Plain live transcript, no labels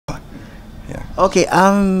Okay,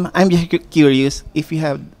 I'm just curious if you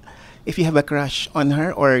have a crush on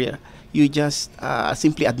her or you just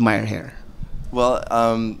simply admire her. Well,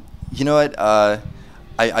 you know what?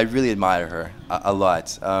 I really admire her a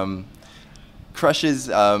lot. Crushes,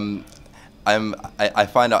 I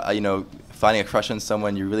find finding a crush on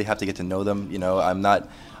someone, you really have to get to know them. I'm not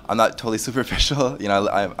totally superficial.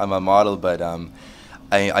 I'm a model, but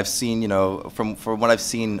I've seen, from what I've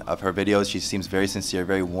seen of her videos, she seems very sincere,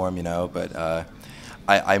 very warm. But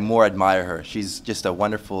I more admire her. She's just a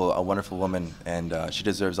wonderful woman, and she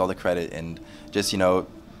deserves all the credit. And just,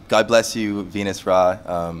 God bless you, Venus Ra.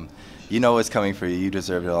 You know what's coming for you. You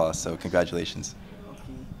deserve it all. So congratulations.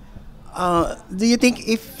 Do you think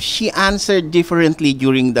if she answered differently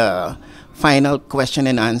during the final question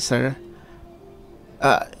and answer,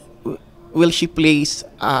 uh, will she place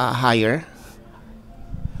higher?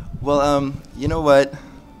 Well, you know what?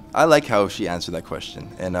 I like how she answered that question.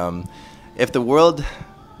 And if the world,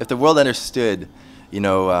 if the world understood,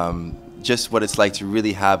 just what it's like to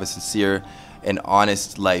really have a sincere and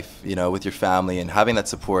honest life, with your family and having that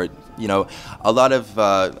support, a lot of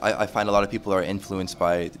I find a lot of people are influenced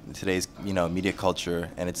by today's, media culture,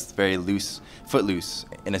 and it's very loose, footloose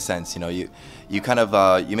in a sense. You kind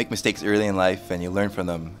of you make mistakes early in life and you learn from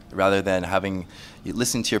them rather than having you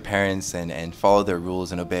listen to your parents and follow their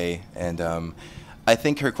rules and obey. And I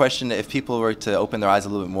think her question, if people were to open their eyes a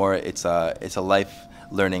little bit more, it's a life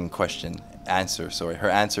learning question answer. Sorry, her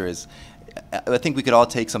answer is. I think we could all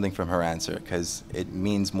take something from her answer because it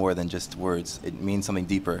means more than just words. It means something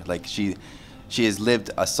deeper. Like she has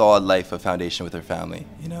lived a solid life of foundation with her family.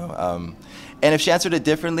 And if she answered it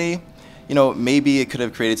differently, maybe it could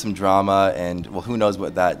have created some drama, and well, who knows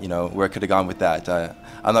what that, where it could have gone with that.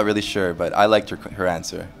 I'm not really sure, but I liked her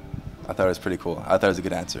answer. I thought it was pretty cool. I thought it was a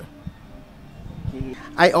good answer.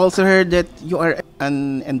 I also heard that you are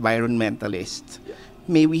an environmentalist.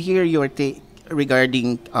 May we hear your take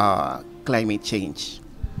regarding climate change?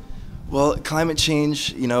 Well, climate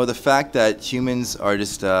change, the fact that humans are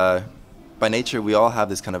just, by nature, we all have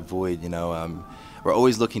this kind of void, we're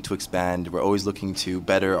always looking to expand, we're always looking to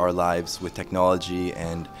better our lives with technology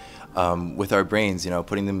and with our brains,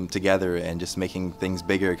 putting them together and just making things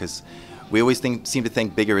bigger, because we always seem to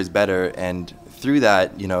think bigger is better, and through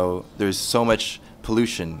that, there's so much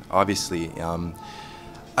pollution, obviously.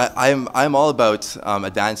 I'm all about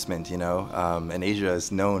advancement, and Asia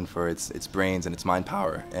is known for its brains and its mind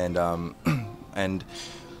power, and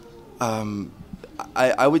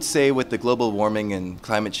I would say with the global warming and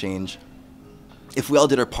climate change, if we all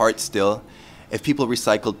did our part still, if people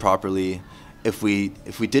recycled properly, if we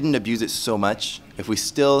didn't abuse it so much, if we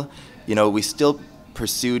still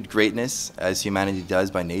pursued greatness as humanity does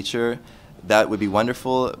by nature, that would be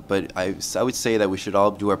wonderful. But I would say that we should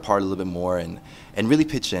all do our part a little bit more and really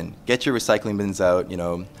pitch in. Get your recycling bins out,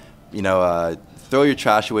 throw your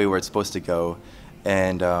trash away where it's supposed to go,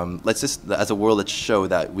 and let's just, as a world, let's show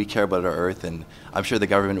that we care about our earth, and I'm sure the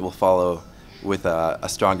government will follow with a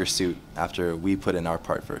stronger suit after we put in our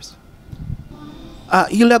part first.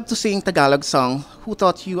 You love to sing Tagalog song. Who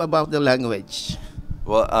taught you about the language?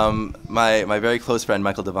 Well, my very close friend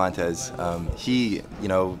Michael Devantes, he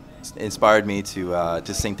inspired me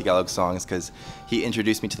to sing Tagalog songs because he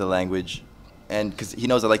introduced me to the language, and because he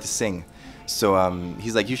knows I like to sing, so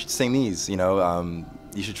he's like, you should sing these, you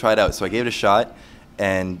should try it out. So I gave it a shot,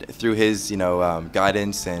 and through his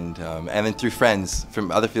guidance and then through friends,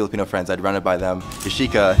 from other Filipino friends, I'd run it by them.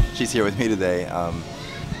 Yashika, she's here with me today.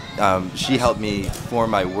 She helped me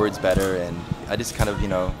form my words better, and I just kind of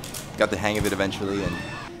got the hang of it eventually, and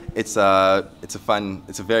it's a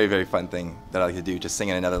very, very fun thing that I like to do, just sing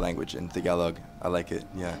in another language in Tagalog. I like it,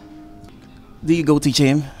 yeah. Do you go to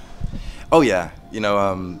gym? Oh yeah,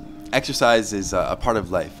 exercise is a part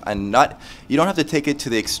of life, and you don't have to take it to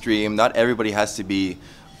the extreme. Not everybody has to be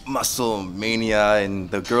muscle mania, and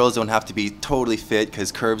the girls don't have to be totally fit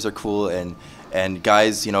because curves are cool, and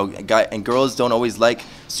guys, and girls don't always like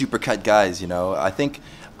super cut guys. I think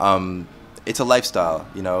it's a lifestyle.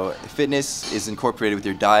 Fitness is incorporated with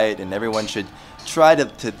your diet, and everyone should try to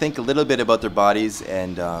think a little bit about their bodies,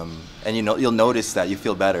 and you'll notice that you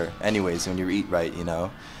feel better anyways when you eat right.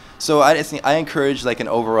 So I encourage like an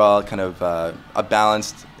overall kind of a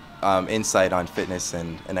balanced insight on fitness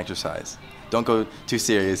and exercise. Don't go too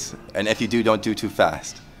serious, and if you do, don't do too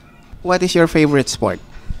fast. What is your favorite sport?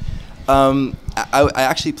 I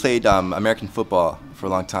actually played American football for a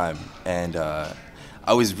long time, and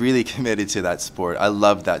I was really committed to that sport. I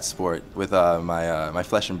loved that sport with my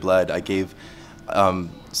flesh and blood. I gave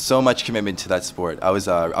so much commitment to that sport. I was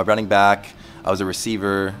a running back. I was a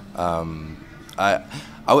receiver.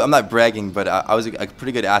 I'm not bragging, but I was a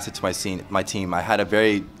pretty good asset to my team. I had a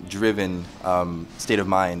very driven state of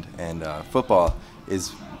mind, and football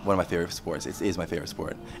is one of my favorite sports. It is my favorite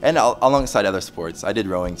sport, and alongside other sports, I did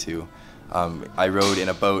rowing too. I rowed in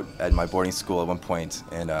a boat at my boarding school at one point,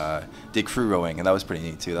 and did crew rowing, and that was pretty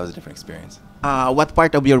neat too. That was a different experience. What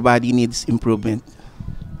part of your body needs improvement?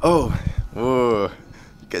 Oh, whoa,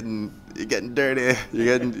 you're getting dirty.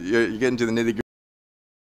 You're getting to the nitty gritty.